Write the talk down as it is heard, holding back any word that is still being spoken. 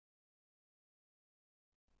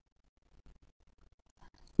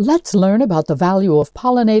Let's learn about the value of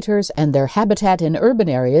pollinators and their habitat in urban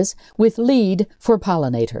areas with LEAD for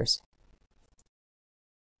pollinators.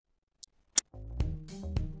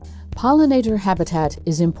 Pollinator habitat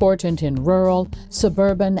is important in rural,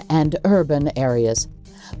 suburban, and urban areas.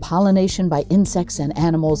 Pollination by insects and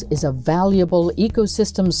animals is a valuable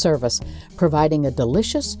ecosystem service, providing a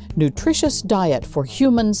delicious, nutritious diet for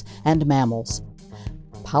humans and mammals.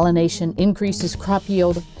 Pollination increases crop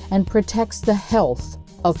yield and protects the health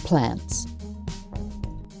of plants.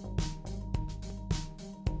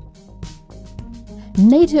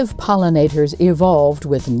 Native pollinators evolved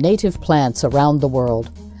with native plants around the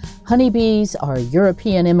world. Honeybees are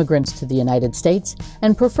European immigrants to the United States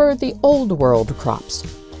and prefer the Old World crops.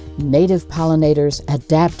 Native pollinators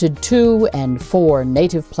adapted to and for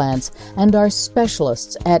native plants and are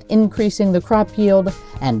specialists at increasing the crop yield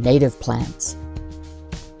and native plants.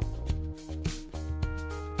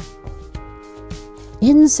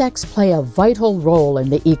 Insects play a vital role in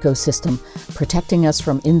the ecosystem, protecting us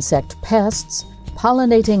from insect pests,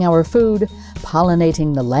 pollinating our food,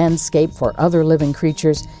 pollinating the landscape for other living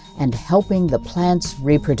creatures, and helping the plants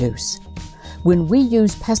reproduce. When we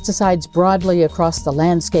use pesticides broadly across the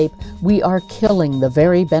landscape, we are killing the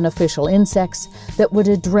very beneficial insects that would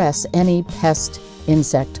address any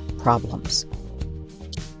pest-insect problems.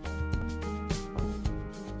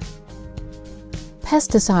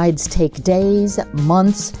 Pesticides take days,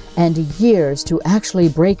 months, and years to actually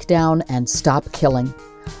break down and stop killing.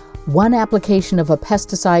 One application of a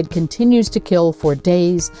pesticide continues to kill for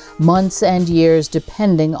days, months, and years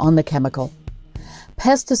depending on the chemical.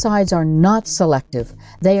 Pesticides are not selective.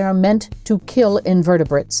 They are meant to kill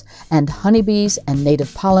invertebrates, and honeybees and native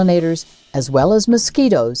pollinators, as well as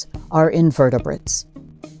mosquitoes, are invertebrates.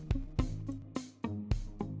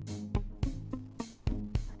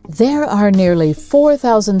 There are nearly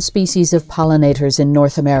 4,000 species of pollinators in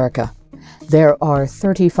North America. There are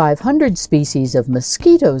 3,500 species of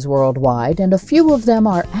mosquitoes worldwide, and a few of them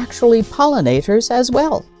are actually pollinators as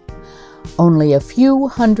well. Only a few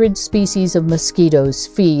hundred species of mosquitoes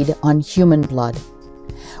feed on human blood.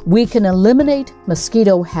 We can eliminate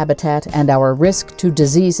mosquito habitat and our risk to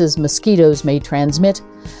diseases mosquitoes may transmit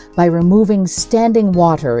by removing standing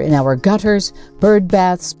water in our gutters, bird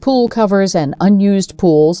baths, pool covers, and unused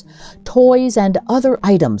pools, toys, and other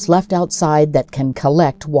items left outside that can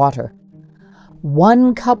collect water.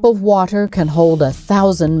 1 cup of water can hold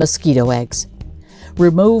 1,000 mosquito eggs.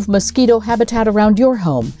 Remove mosquito habitat around your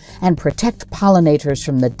home and protect pollinators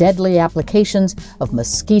from the deadly applications of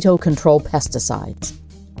mosquito control pesticides.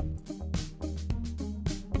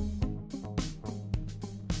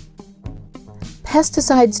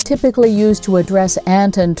 Pesticides typically used to address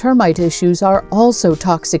ant and termite issues are also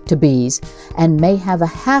toxic to bees and may have a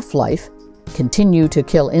half-life, continue to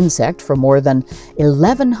kill insect for more than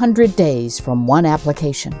 1,100 days from one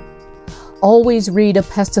application. Always read a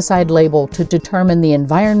pesticide label to determine the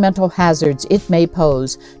environmental hazards it may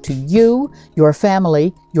pose to you, your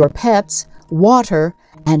family, your pets, water,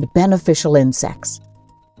 and beneficial insects.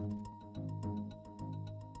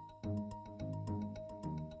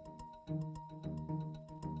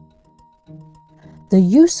 The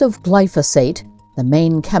use of glyphosate, the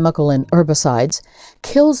main chemical in herbicides,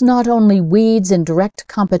 kills not only weeds in direct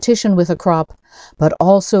competition with a crop, but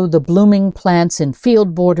also the blooming plants in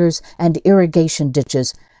field borders and irrigation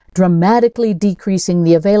ditches, dramatically decreasing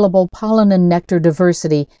the available pollen and nectar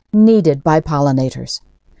diversity needed by pollinators.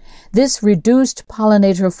 This reduced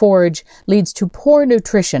pollinator forage leads to poor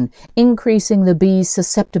nutrition, increasing the bees'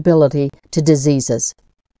 susceptibility to diseases.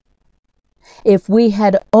 If we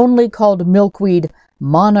had only called milkweed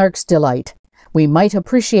Monarch's Delight, we might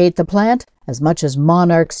appreciate the plant as much as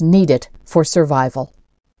monarchs need it for survival.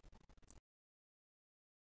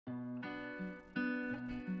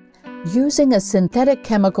 Using a synthetic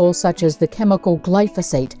chemical such as the chemical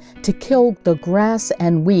glyphosate to kill the grass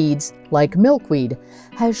and weeds, like milkweed,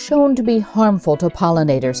 has shown to be harmful to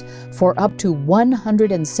pollinators for up to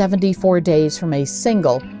 174 days from a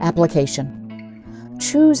single application.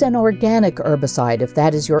 Choose an organic herbicide if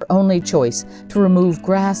that is your only choice to remove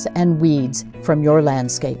grass and weeds from your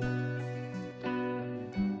landscape.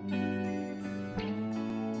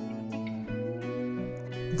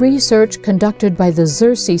 Research conducted by the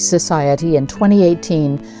Xerces Society in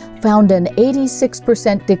 2018 found an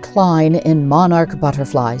 86% decline in monarch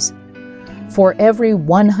butterflies. For every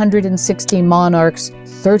 160 monarchs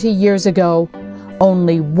 30 years ago,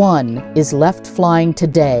 only 1 is left flying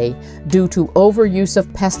today due to overuse of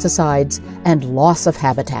pesticides and loss of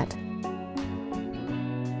habitat.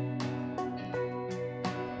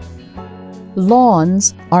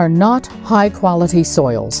 Lawns are not high-quality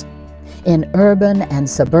soils. In urban and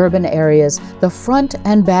suburban areas, the front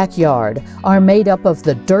and backyard are made up of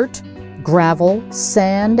the dirt, gravel,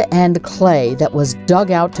 sand, and clay that was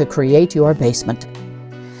dug out to create your basement.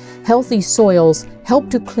 Healthy soils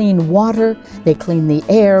help to clean water, they clean the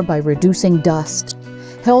air by reducing dust.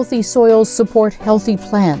 Healthy soils support healthy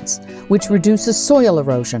plants, which reduces soil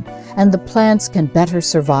erosion, and the plants can better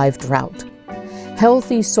survive drought.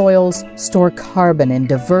 Healthy soils store carbon in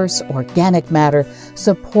diverse organic matter,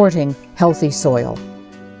 supporting healthy soil.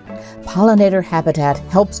 Pollinator habitat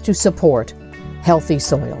helps to support healthy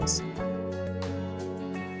soils.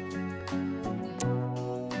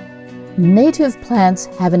 Native plants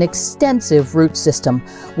have an extensive root system,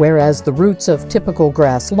 whereas the roots of typical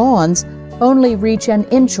grass lawns only reach an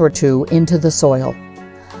inch or two into the soil.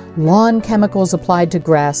 Lawn chemicals applied to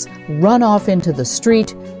grass run off into the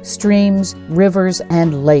street, streams, rivers,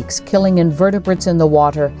 and lakes, killing invertebrates in the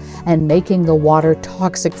water and making the water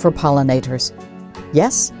toxic for pollinators.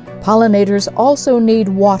 Yes, pollinators also need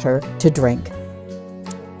water to drink.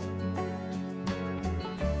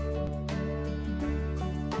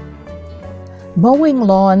 Mowing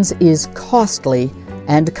lawns is costly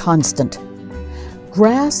and constant.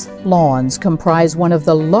 Grass lawns comprise one of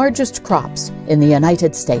the largest crops in the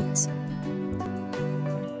United States.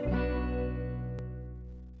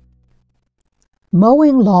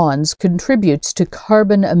 Mowing lawns contributes to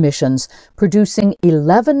carbon emissions, producing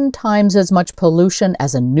 11 times as much pollution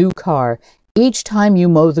as a new car each time you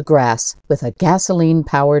mow the grass with a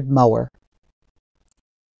gasoline-powered mower.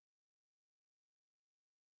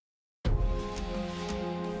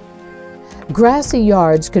 Grassy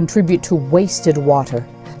yards contribute to wasted water,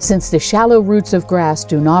 since the shallow roots of grass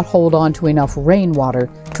do not hold on to enough rainwater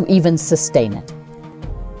to even sustain it.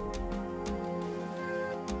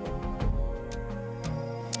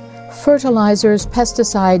 Fertilizers,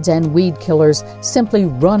 pesticides, and weed killers simply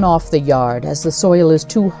run off the yard as the soil is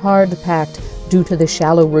too hard-packed due to the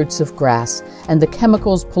shallow roots of grass, and the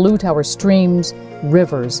chemicals pollute our streams,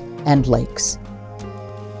 rivers, and lakes.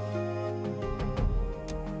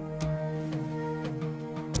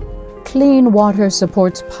 Clean water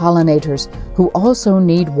supports pollinators, who also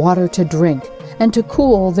need water to drink and to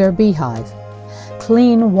cool their beehive.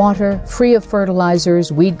 Clean water, free of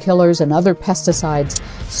fertilizers, weed killers, and other pesticides,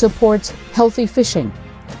 supports healthy fishing.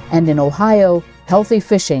 And in Ohio, healthy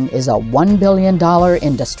fishing is a $1 billion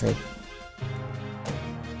industry.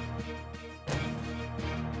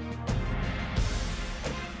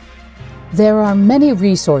 There are many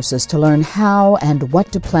resources to learn how and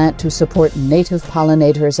what to plant to support native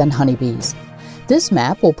pollinators and honeybees. This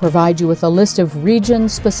map will provide you with a list of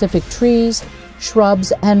region-specific trees,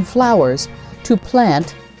 shrubs, and flowers to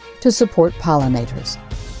plant to support pollinators.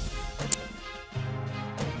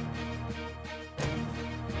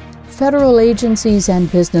 Federal agencies and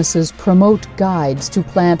businesses promote guides to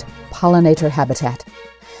plant pollinator habitat.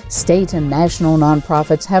 State and national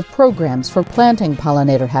nonprofits have programs for planting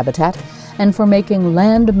pollinator habitat and for making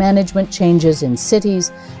land management changes in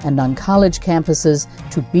cities and on college campuses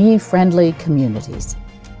to bee-friendly communities.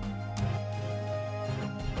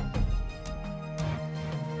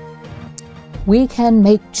 We can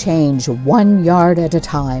make change 1 yard at a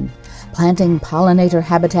time. Planting pollinator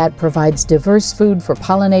habitat provides diverse food for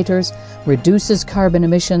pollinators, reduces carbon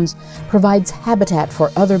emissions, provides habitat for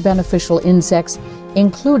other beneficial insects,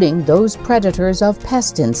 including those predators of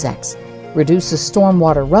pest insects, reduces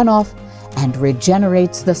stormwater runoff, and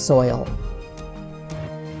regenerates the soil.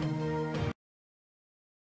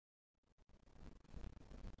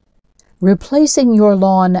 Replacing your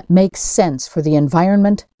lawn makes sense for the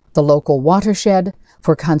environment, the local watershed,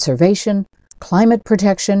 for conservation, climate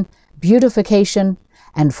protection, beautification,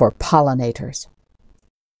 and for pollinators.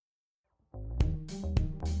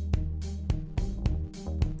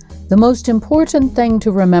 The most important thing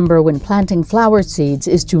to remember when planting flower seeds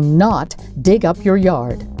is to not dig up your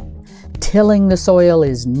yard. Tilling the soil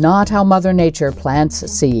is not how Mother Nature plants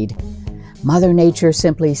seed. Mother Nature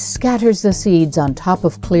simply scatters the seeds on top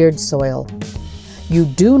of cleared soil. You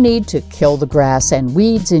do need to kill the grass and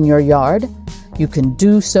weeds in your yard. You can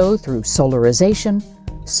do so through solarization,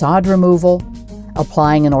 sod removal,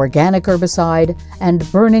 applying an organic herbicide, and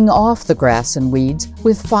burning off the grass and weeds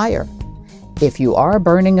with fire. If you are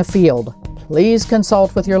burning a field, please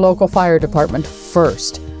consult with your local fire department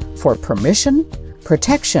first for permission,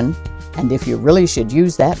 protection, and if you really should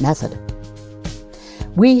use that method.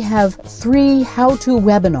 We have 3 how-to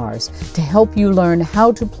webinars to help you learn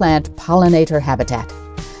how to plant pollinator habitat.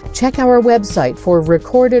 Check our website for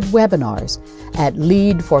recorded webinars at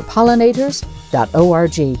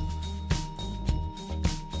leadforpollinators.org.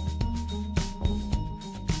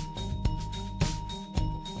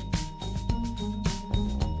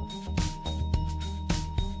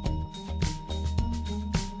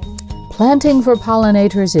 Planting for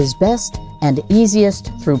pollinators is best and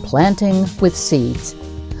easiest through planting with seeds.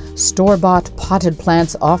 Store-bought potted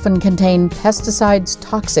plants often contain pesticides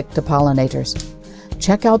toxic to pollinators.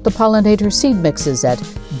 Check out the pollinator seed mixes at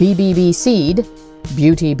BBB Seed,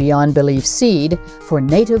 Beauty Beyond Belief Seed, for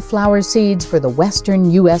native flower seeds for the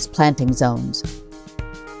western U.S. planting zones.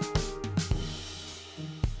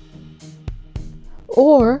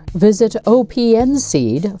 Or visit OPN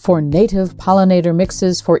Seed for native pollinator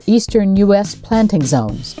mixes for eastern U.S. planting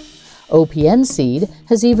zones. OPN Seed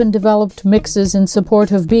has even developed mixes in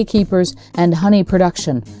support of beekeepers and honey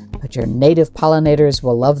production, but your native pollinators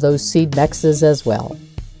will love those seed mixes as well.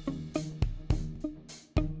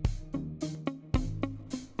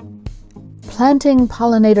 Planting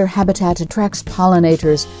pollinator habitat attracts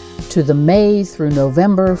pollinators to the May through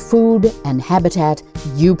November food and habitat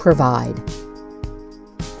you provide.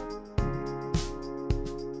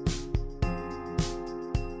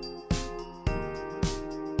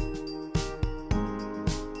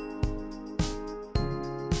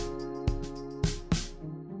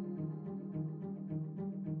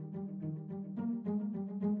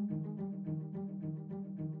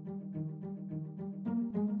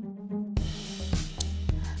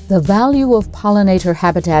 The value of pollinator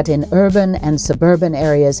habitat in urban and suburban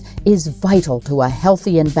areas is vital to a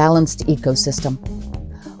healthy and balanced ecosystem.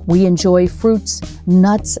 We enjoy fruits,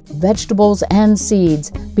 nuts, vegetables, and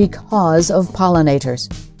seeds because of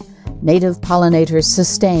pollinators. Native pollinators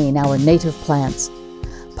sustain our native plants.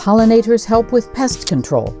 Pollinators help with pest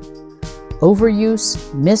control.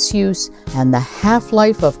 Overuse, misuse, and the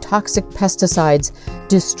half-life of toxic pesticides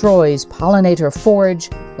destroys pollinator forage,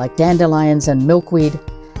 like dandelions and milkweed,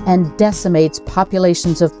 and decimates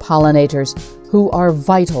populations of pollinators who are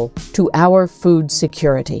vital to our food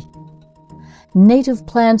security. Native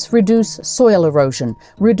plants reduce soil erosion,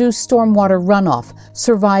 reduce stormwater runoff,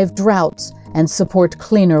 survive droughts, and support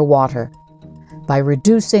cleaner water. By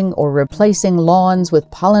reducing or replacing lawns with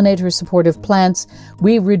pollinator-supportive plants,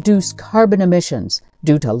 we reduce carbon emissions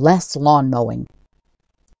due to less lawn mowing.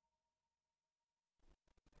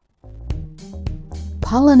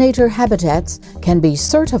 Pollinator habitats can be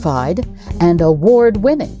certified and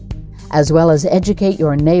award-winning, as well as educate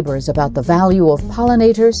your neighbors about the value of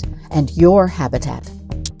pollinators and your habitat.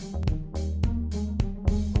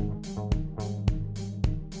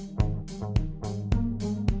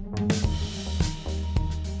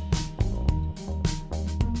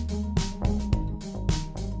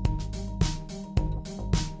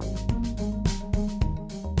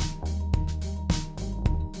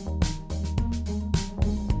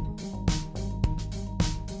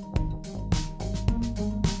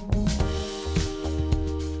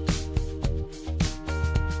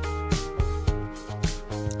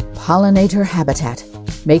 Pollinator habitat,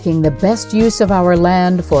 making the best use of our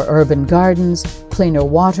land for urban gardens, cleaner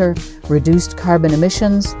water, reduced carbon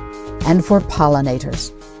emissions, and for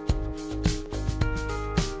pollinators.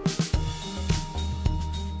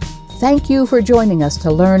 Thank you for joining us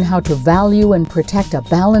to learn how to value and protect a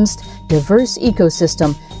balanced, diverse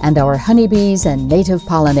ecosystem and our honeybees and native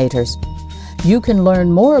pollinators. You can learn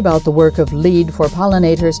more about the work of LEAD for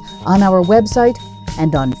Pollinators on our website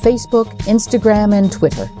and on Facebook, Instagram, and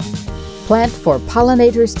Twitter. Plant for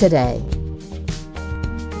pollinators today.